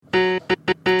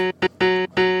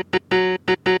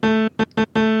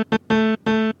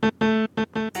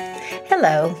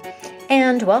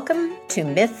to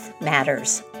Myth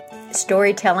Matters,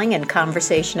 storytelling and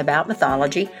conversation about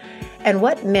mythology and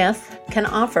what myth can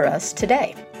offer us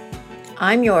today.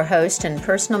 I'm your host and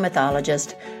personal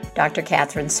mythologist, Dr.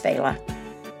 Catherine Svela.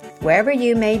 Wherever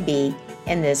you may be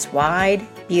in this wide,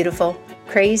 beautiful,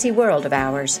 crazy world of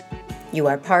ours, you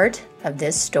are part of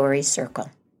this story circle.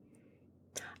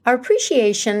 Our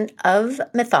appreciation of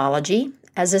mythology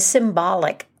as a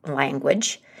symbolic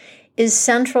language is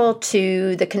central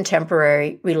to the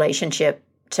contemporary relationship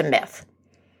to myth.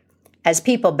 As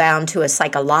people bound to a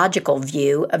psychological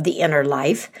view of the inner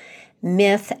life,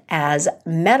 myth as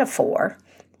metaphor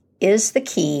is the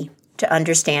key to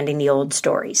understanding the old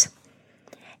stories.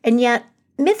 And yet,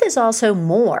 myth is also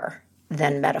more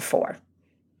than metaphor.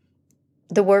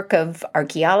 The work of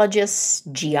archaeologists,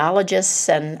 geologists,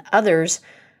 and others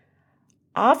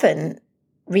often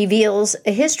reveals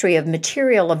a history of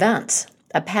material events,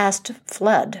 a past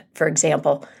flood, for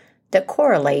example, that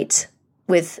correlates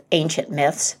with ancient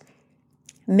myths.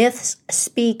 Myths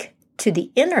speak to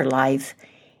the inner life,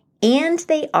 and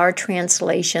they are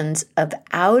translations of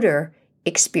outer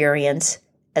experience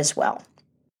as well.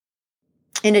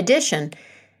 In addition,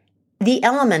 the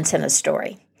elements in a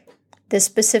story, the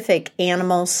specific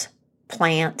animals,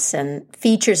 plants, and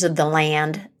features of the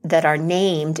land that are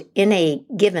named in a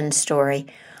given story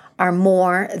are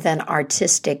more than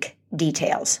artistic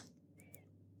details.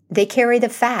 They carry the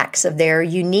facts of their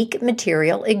unique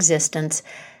material existence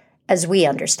as we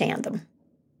understand them.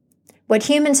 What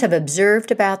humans have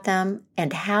observed about them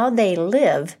and how they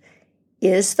live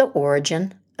is the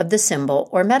origin of the symbol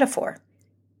or metaphor.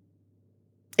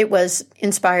 It was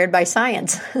inspired by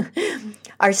science.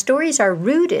 Our stories are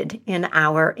rooted in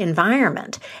our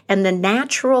environment, and the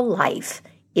natural life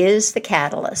is the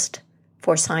catalyst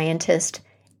for scientist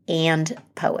and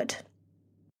poet.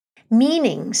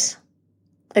 Meanings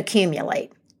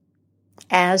accumulate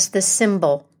as the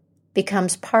symbol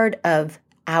becomes part of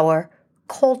our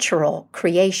cultural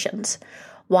creations,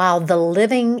 while the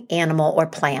living animal or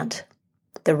plant,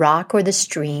 the rock or the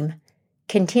stream,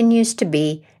 continues to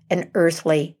be an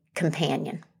earthly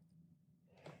companion.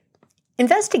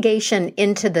 Investigation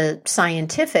into the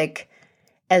scientific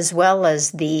as well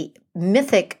as the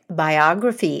mythic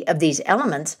biography of these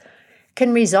elements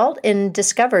can result in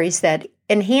discoveries that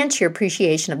enhance your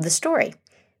appreciation of the story.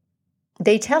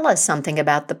 They tell us something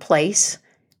about the place,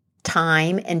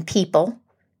 time, and people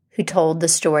who told the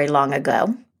story long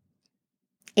ago,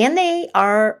 and they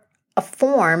are a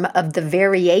form of the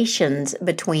variations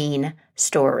between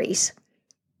stories.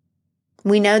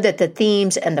 We know that the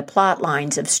themes and the plot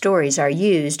lines of stories are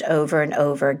used over and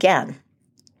over again.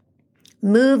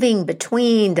 Moving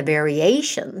between the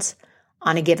variations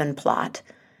on a given plot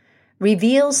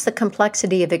reveals the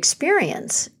complexity of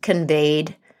experience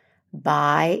conveyed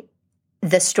by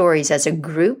the stories as a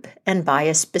group and by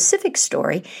a specific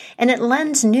story, and it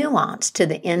lends nuance to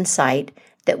the insight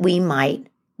that we might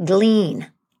glean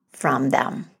from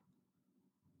them.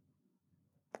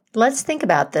 Let's think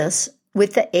about this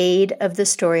with the aid of the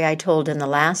story I told in the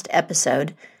last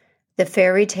episode, the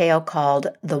fairy tale called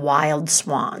The Wild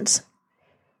Swans.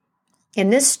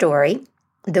 In this story,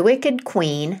 the wicked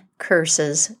queen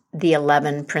curses the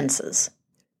 11 princes.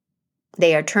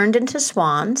 They are turned into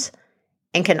swans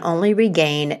and can only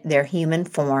regain their human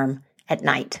form at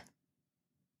night.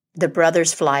 The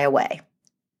brothers fly away.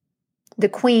 The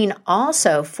queen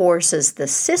also forces the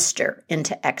sister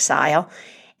into exile,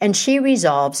 and she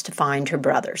resolves to find her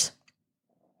brothers.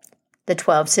 The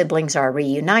 12 siblings are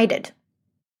reunited.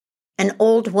 An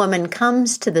old woman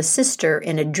comes to the sister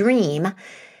in a dream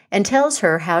and tells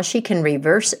her how she can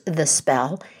reverse the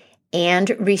spell and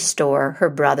restore her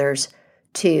brothers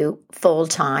to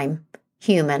full-time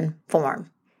human form.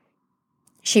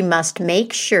 She must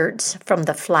make shirts from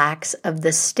the flax of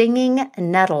the stinging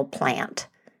nettle plant,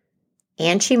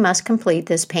 and she must complete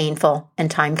this painful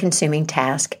and time-consuming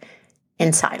task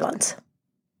in silence.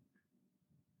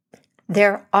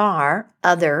 There are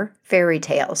other fairy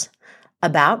tales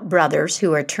about brothers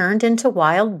who are turned into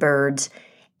wild birds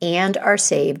and are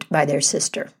saved by their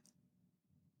sister.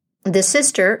 The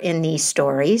sister in these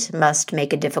stories must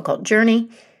make a difficult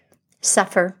journey,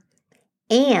 suffer,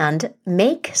 and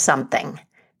make something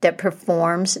that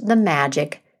performs the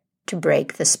magic to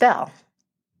break the spell.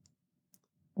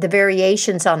 The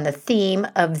variations on the theme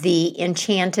of the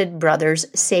enchanted brothers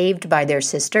saved by their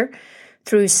sister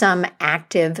through some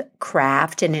active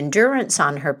craft and endurance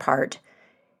on her part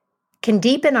can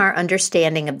deepen our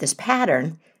understanding of this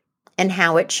pattern and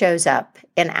how it shows up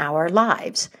in our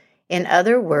lives. In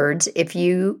other words, if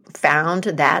you found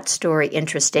that story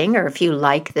interesting, or if you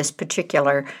like this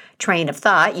particular train of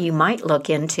thought, you might look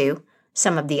into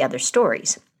some of the other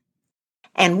stories.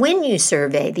 And when you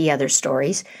survey the other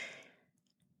stories,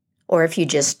 or if you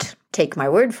just take my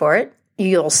word for it,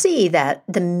 you'll see that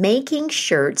the making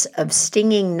shirts of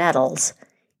stinging nettles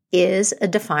is a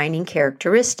defining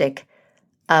characteristic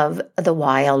of the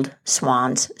wild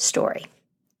swan's story.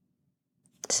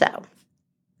 So,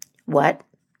 what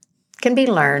can be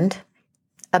learned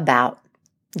about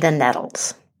the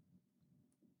nettles?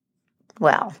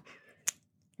 Well,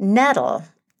 nettle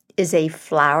is a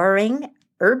flowering,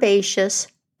 herbaceous,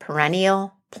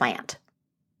 perennial plant.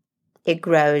 It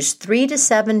grows 3 to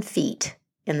 7 feet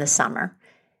in the summer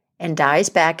and dies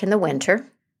back in the winter.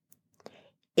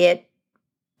 It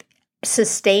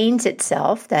sustains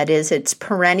itself, that is, its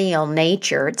perennial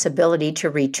nature, its ability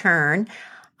to return,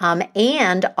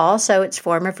 and also its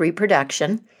form of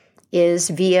reproduction is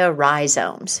via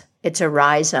rhizomes. It's a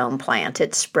rhizome plant.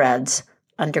 It spreads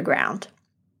underground.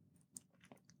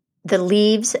 The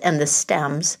leaves and the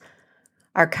stems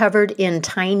are covered in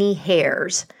tiny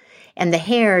hairs, and the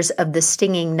hairs of the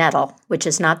stinging nettle, which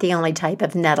is not the only type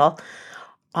of nettle,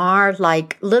 are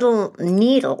like little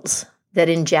needles that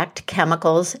inject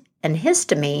chemicals and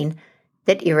histamine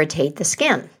that irritate the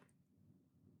skin.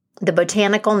 The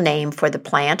botanical name for the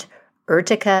plant,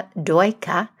 Urtica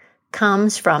doica,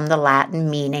 comes from the Latin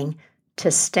meaning to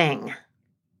sting.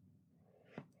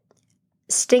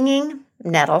 Stinging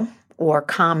nettle, or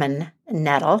common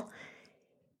nettle,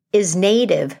 is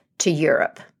native to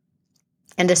Europe,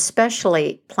 and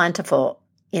especially plentiful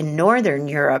in Northern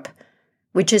Europe,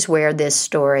 which is where this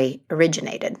story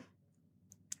originated.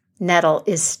 Nettle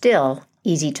is still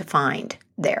easy to find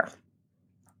there.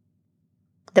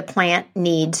 The plant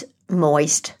needs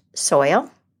moist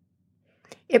soil.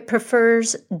 It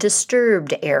prefers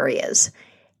disturbed areas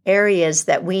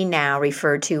that we now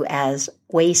refer to as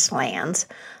wastelands,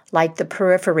 like the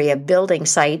periphery of building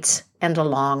sites and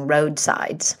along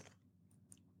roadsides.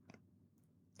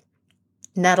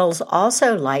 Nettles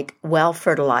also like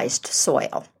well-fertilized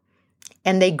soil,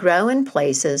 and they grow in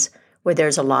places where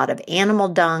there's a lot of animal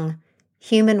dung,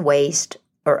 human waste,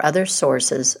 or other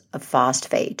sources of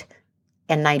phosphate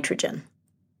and nitrogen.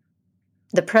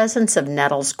 The presence of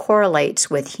nettles correlates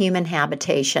with human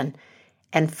habitation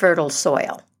and fertile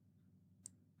soil.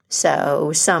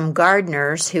 So some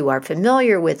gardeners who are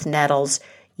familiar with nettles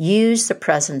use the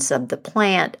presence of the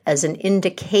plant as an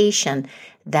indication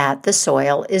that the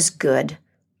soil is a good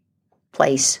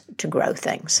place to grow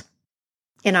things.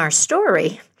 In our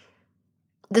story,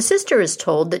 the sister is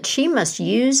told that she must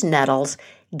use nettles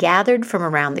gathered from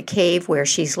around the cave where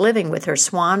she's living with her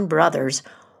swan brothers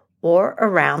or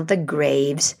around the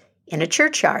graves in a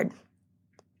churchyard.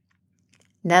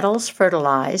 Nettles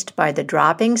fertilized by the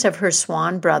droppings of her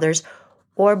swan brothers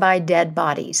or by dead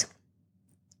bodies.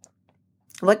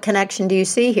 What connection do you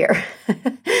see here?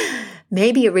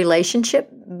 Maybe a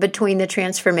relationship between the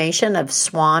transformation of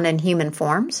swan and human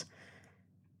forms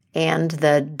and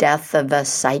the death of a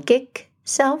psychic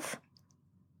self?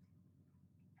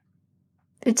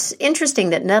 It's interesting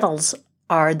that nettles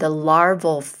are the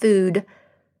larval food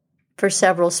for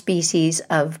several species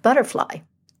of butterfly,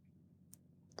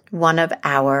 one of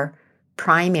our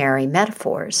primary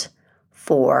metaphors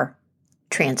for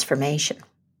transformation.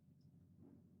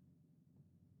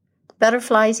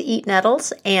 Butterflies eat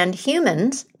nettles, and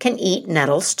humans can eat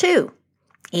nettles too,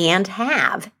 and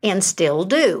have, and still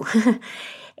do.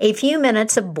 A few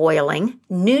minutes of boiling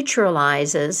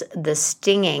neutralizes the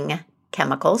stinging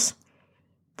chemicals,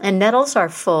 and nettles are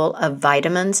full of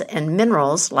vitamins and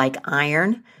minerals like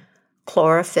iron,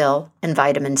 chlorophyll, and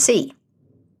vitamin C.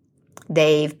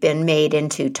 They've been made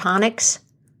into tonics,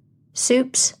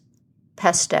 soups,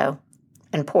 pesto,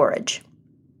 and porridge.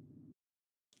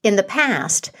 In the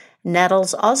past,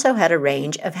 nettles also had a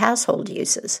range of household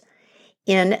uses.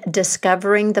 In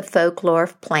Discovering the Folklore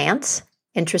of Plants,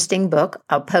 interesting book,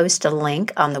 I'll post a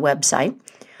link on the website,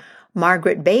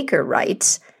 Margaret Baker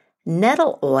writes,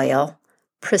 nettle oil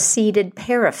preceded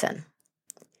paraffin.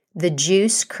 The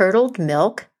juice curdled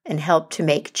milk and helped to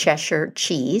make Cheshire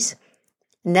cheese.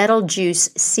 Nettle juice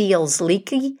seals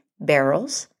leaky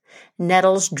barrels.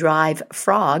 Nettles drive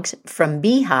frogs from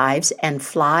beehives and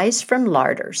flies from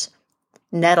larders.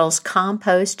 Nettles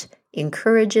compost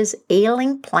encourages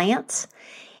ailing plants,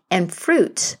 and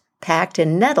fruits packed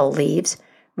in nettle leaves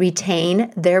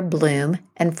retain their bloom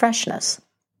and freshness.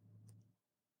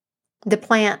 The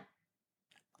plant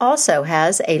also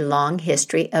has a long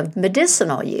history of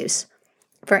medicinal use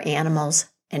for animals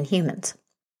and humans.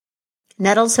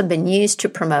 Nettles have been used to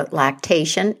promote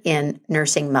lactation in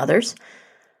nursing mothers,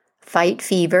 fight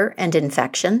fever and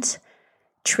infections,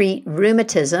 treat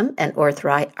rheumatism and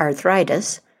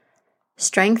arthritis,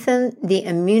 strengthen the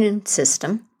immune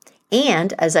system,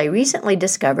 and, as I recently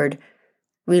discovered,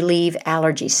 relieve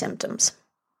allergy symptoms.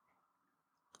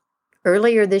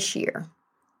 Earlier this year,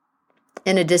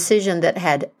 in a decision that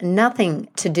had nothing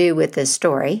to do with this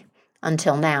story,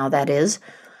 until now, that is,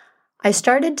 I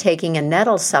started taking a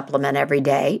nettles supplement every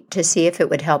day to see if it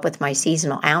would help with my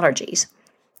seasonal allergies.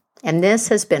 And this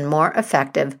has been more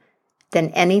effective than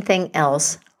anything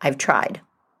else I've tried.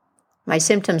 My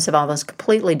symptoms have almost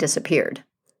completely disappeared.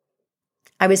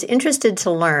 I was interested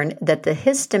to learn that the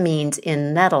histamines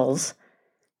in nettles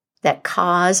that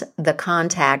cause the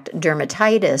contact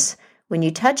dermatitis when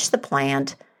you touch the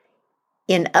plant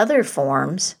in other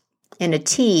forms, in a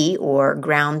tea or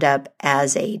ground up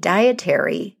as a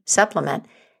dietary supplement,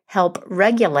 help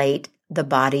regulate the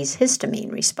body's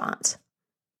histamine response.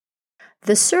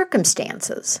 The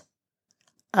circumstances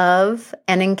of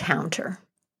an encounter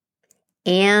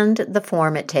and the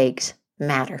form it takes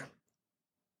matter.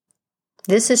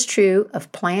 This is true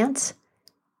of plants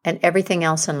and everything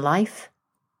else in life.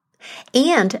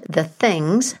 And the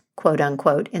things, quote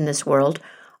unquote, in this world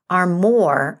are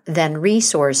more than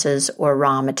resources or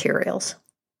raw materials.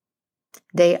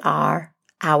 They are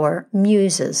our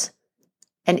muses,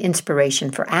 an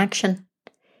inspiration for action,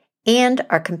 and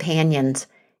our companions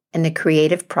in the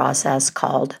creative process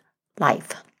called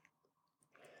life.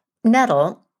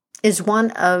 Nettle is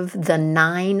one of the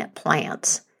 9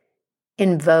 plants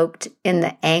invoked in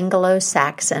the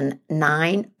Anglo-Saxon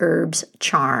 9 herbs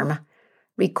charm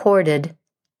recorded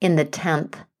in the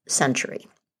 10th century.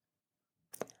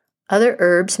 Other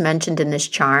herbs mentioned in this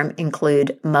charm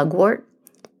include mugwort,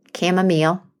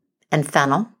 chamomile, and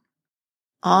fennel.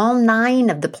 All 9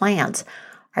 of the plants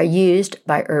are used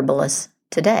by herbalists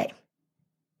today.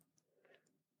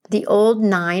 The old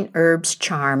 9 herbs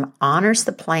charm honors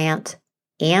the plant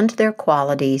and their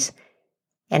qualities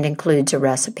and includes a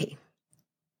recipe.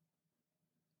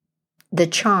 The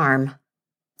charm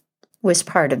was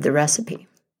part of the recipe.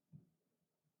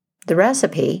 The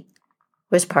recipe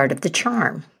was part of the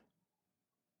charm.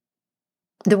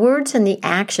 The words and the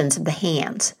actions of the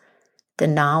hands, the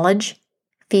knowledge,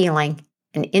 feeling,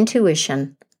 and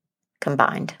intuition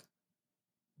combined.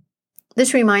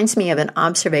 This reminds me of an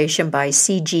observation by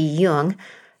C.G. Jung,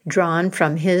 drawn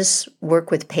from his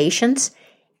work with patients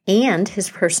and his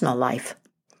personal life.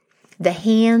 The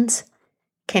hands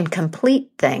can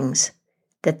complete things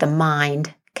that the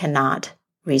mind cannot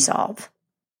resolve.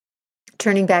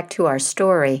 Turning back to our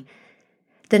story,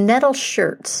 the nettle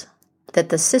shirts that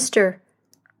the sister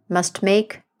must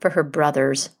make for her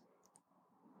brothers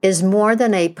is more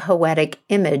than a poetic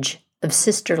image of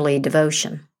sisterly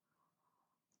devotion.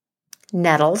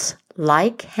 Nettles,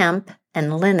 like hemp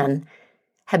and linen,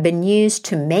 have been used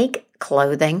to make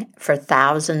clothing for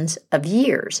thousands of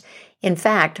years. In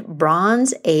fact,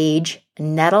 Bronze Age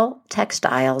nettle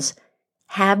textiles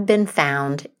have been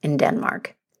found in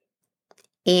Denmark.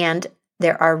 And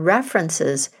there are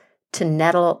references to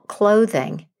nettle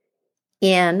clothing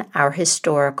in our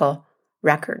historical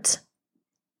records.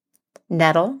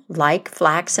 Nettle, like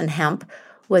flax and hemp,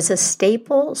 was a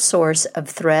staple source of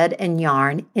thread and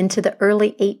yarn into the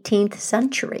early 18th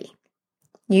century,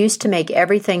 used to make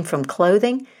everything from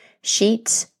clothing,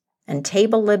 sheets, and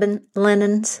table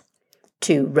linens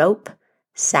to rope,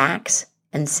 sacks,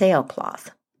 and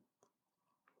sailcloth.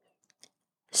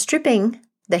 Stripping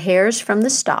the hairs from the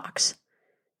stalks,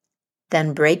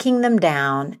 then breaking them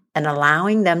down and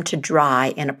allowing them to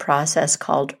dry in a process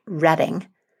called retting,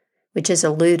 which is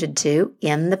alluded to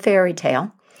in the fairy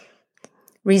tale,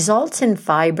 results in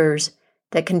fibers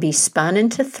that can be spun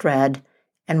into thread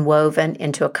and woven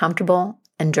into a comfortable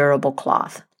and durable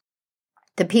cloth.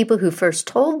 The people who first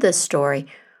told this story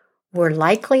were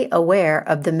likely aware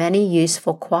of the many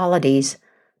useful qualities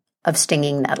of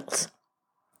stinging nettles.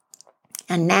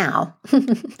 And now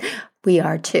we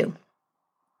are too.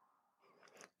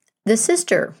 The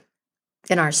sister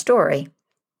in our story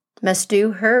must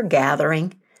do her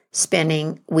gathering,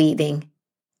 spinning, weaving,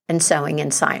 and sewing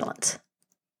in silence.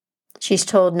 She's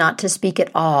told not to speak at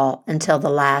all until the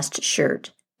last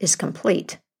shirt is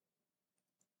complete.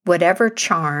 Whatever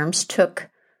charms took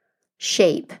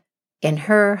shape in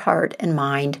her heart and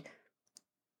mind,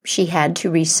 she had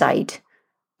to recite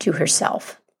to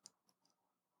herself.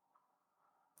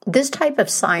 This type of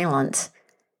silence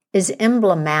is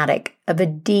emblematic of a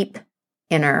deep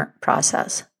inner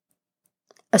process,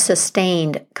 a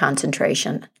sustained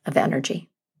concentration of energy.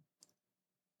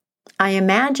 I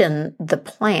imagine the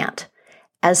plant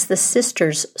as the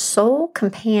sister's sole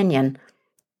companion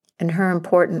in her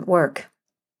important work,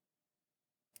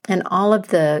 and all of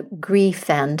the grief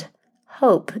and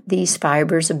hope these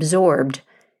fibers absorbed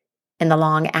in the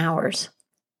long hours,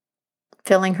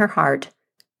 filling her heart,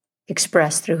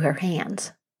 expressed through her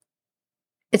hands.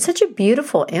 It's such a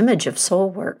beautiful image of soul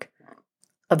work,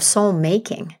 of soul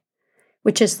making,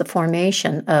 which is the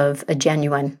formation of a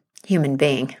genuine human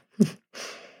being.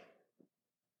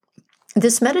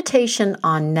 This meditation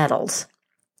on nettles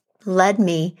led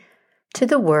me to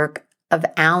the work of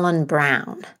Alan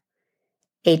Brown,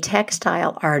 a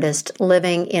textile artist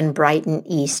living in Brighton,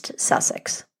 East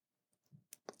Sussex.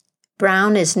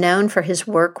 Brown is known for his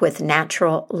work with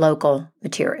natural, local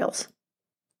materials.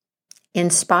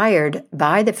 Inspired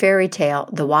by the fairy tale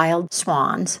The Wild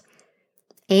Swans,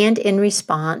 and in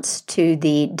response to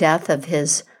the death of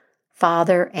his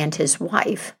father and his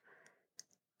wife,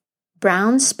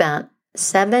 Brown spent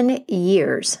 7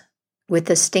 years with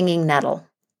the stinging nettle,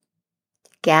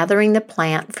 gathering the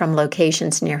plant from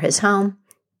locations near his home,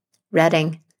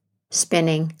 retting,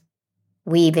 spinning,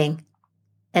 weaving,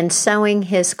 and sewing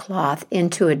his cloth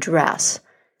into a dress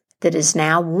that is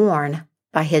now worn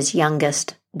by his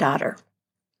youngest daughter.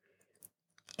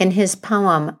 In his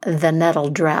poem, The Nettle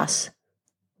Dress,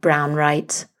 Brown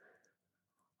writes,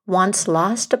 "Once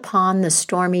lost upon the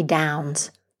stormy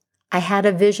downs, I had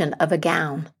a vision of a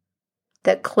gown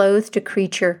that clothed a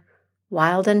creature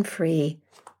wild and free,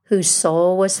 whose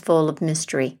soul was full of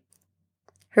mystery.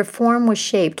 Her form was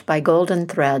shaped by golden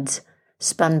threads,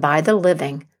 spun by the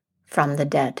living from the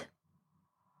dead."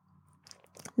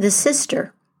 The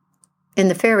sister in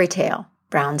the fairy tale,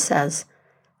 Brown says,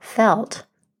 felt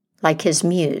like his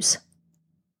muse.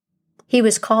 He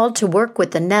was called to work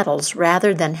with the nettles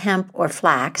rather than hemp or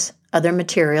flax, other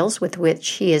materials with which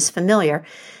he is familiar,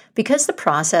 because the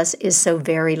process is so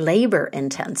very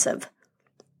labor-intensive.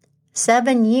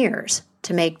 7 years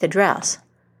to make the dress,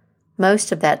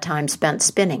 most of that time spent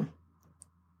spinning.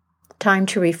 Time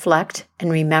to reflect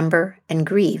and remember and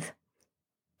grieve.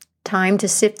 Time to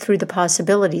sift through the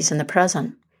possibilities in the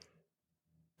present.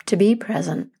 To be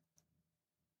present.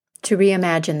 To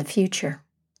reimagine the future.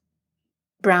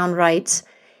 Brown writes,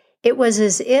 "It was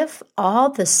as if all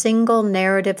the single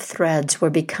narrative threads were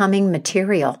becoming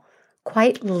material,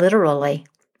 quite literally,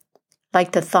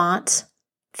 like the thoughts,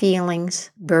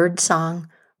 feelings, birdsong,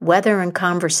 weather, and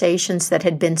conversations that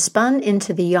had been spun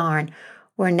into the yarn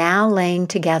were now laying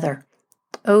together,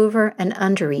 over and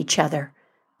under each other,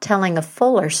 telling a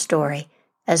fuller story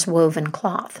as woven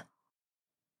cloth."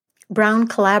 Brown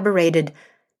collaborated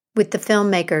with the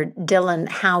filmmaker Dylan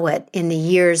Howitt in the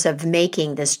years of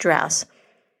making this dress.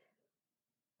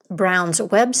 Brown's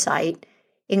website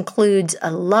includes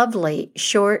a lovely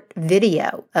short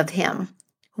video of him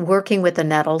working with the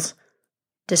nettles,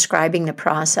 describing the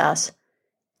process,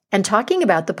 and talking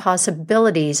about the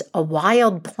possibilities a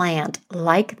wild plant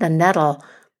like the nettle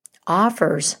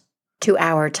offers to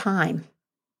our time.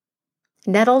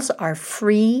 Nettles are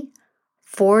free,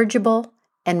 forgeable,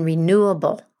 and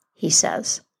renewable, he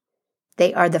says.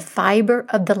 They are the fiber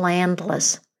of the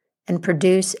landless and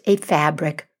produce a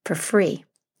fabric for free.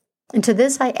 And to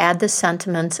this I add the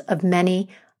sentiments of many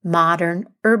modern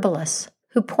herbalists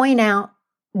who point out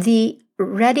the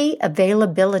ready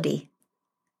availability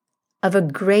of a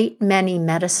great many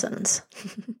medicines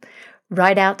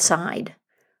right outside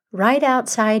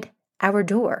our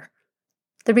door,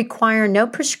 that require no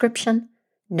prescription,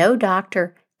 no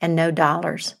doctor, and no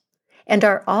dollars, and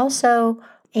are also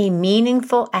a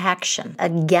meaningful action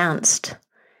against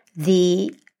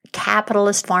the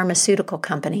capitalist pharmaceutical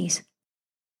companies.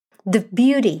 The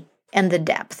beauty and the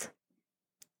depth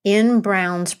in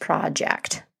Brown's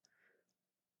project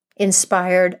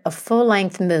inspired a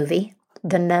full-length movie,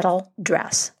 The Nettle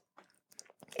Dress,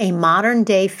 a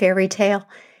modern-day fairy tale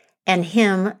and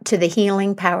hymn to the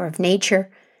healing power of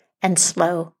nature and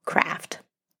slow craft.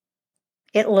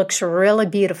 It looks really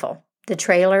beautiful. The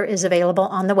trailer is available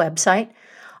on the website.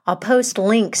 I'll post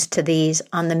links to these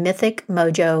on the Mythic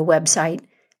Mojo website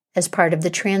as part of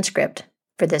the transcript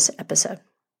for this episode.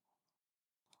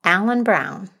 Alan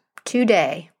Brown,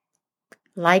 today,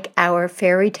 like our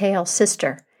fairy tale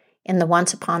sister in the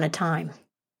Once Upon a Time,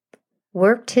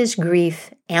 worked his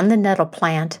grief and the nettle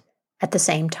plant at the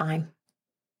same time,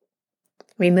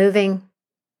 removing,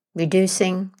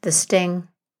 reducing the sting,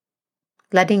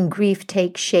 letting grief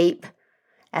take shape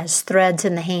as threads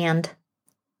in the hand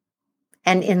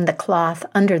and in the cloth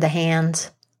under the hands,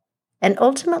 and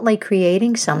ultimately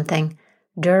creating something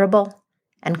durable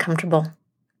and comfortable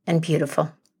and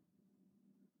beautiful.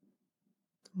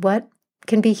 What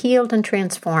can be healed and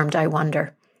transformed, I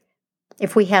wonder,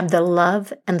 if we have the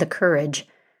love and the courage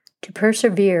to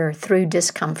persevere through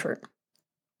discomfort,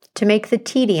 to make the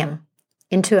tedium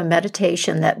into a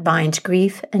meditation that binds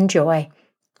grief and joy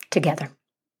together.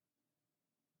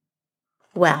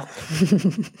 Well,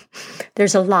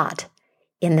 there's a lot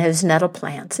in those nettle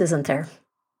plants, isn't there?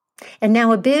 And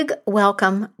now a big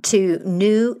welcome to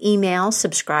new email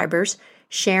subscribers,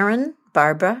 Sharon,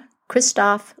 Barbara,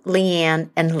 Christoph,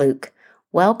 Leanne, and Luke.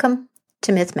 Welcome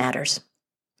to Myth Matters.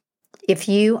 If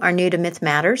you are new to Myth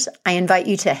Matters, I invite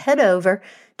you to head over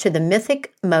to the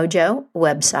Mythic Mojo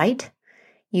website.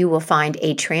 You will find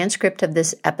a transcript of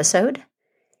this episode,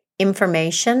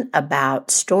 information about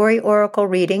story oracle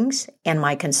readings and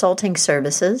my consulting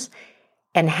services,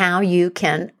 and how you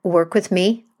can work with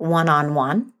me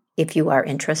one-on-one if you are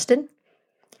interested.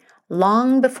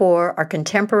 Long before our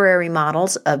contemporary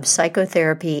models of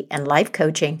psychotherapy and life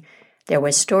coaching, there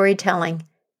was storytelling,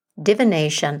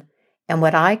 divination, and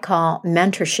what I call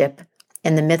mentorship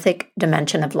in the mythic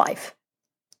dimension of life.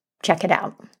 Check it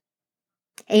out.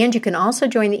 And you can also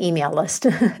join the email list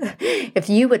if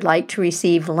you would like to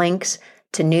receive links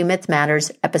to new Myth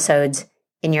Matters episodes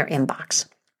in your inbox.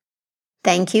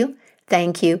 Thank you,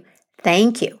 thank you,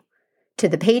 thank you to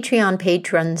the Patreon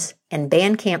patrons and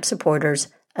Bandcamp supporters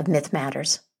of Myth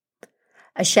Matters.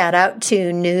 A shout out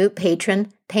to new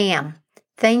patron Pam.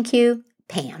 Thank you,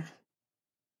 Pam.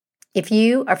 If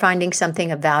you are finding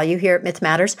something of value here at Myth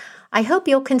Matters, I hope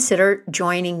you'll consider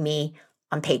joining me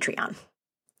on Patreon.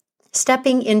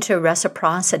 Stepping into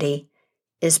reciprocity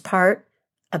is part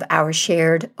of our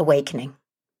shared awakening.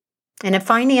 And if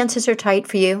finances are tight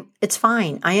for you, it's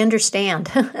fine. I understand.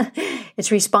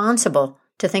 It's responsible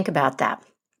to think about that.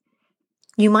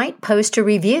 You might post a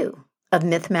review of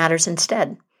Myth Matters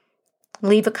instead.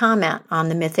 Leave a comment on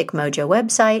the Mythic Mojo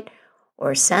website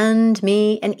or send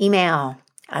me an email.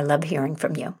 I love hearing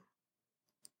from you.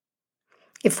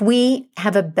 If we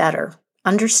have a better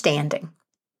understanding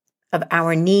of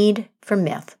our need for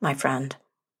myth, my friend,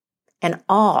 and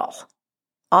all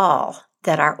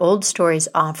that our old stories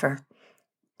offer,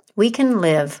 we can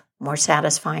live more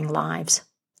satisfying lives.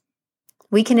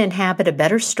 We can inhabit a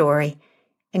better story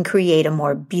and create a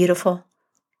more beautiful,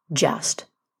 just,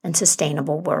 and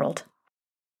sustainable world.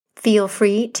 Feel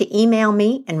free to email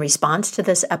me in response to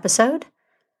this episode.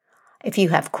 If you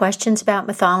have questions about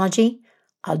mythology,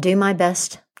 I'll do my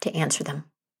best to answer them.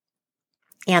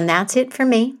 And that's it for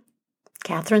me,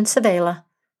 Catherine Savela,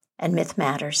 and Myth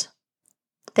Matters.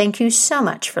 Thank you so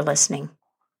much for listening.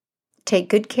 Take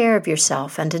good care of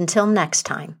yourself, and until next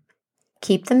time,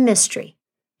 keep the mystery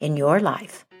in your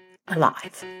life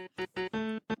alive.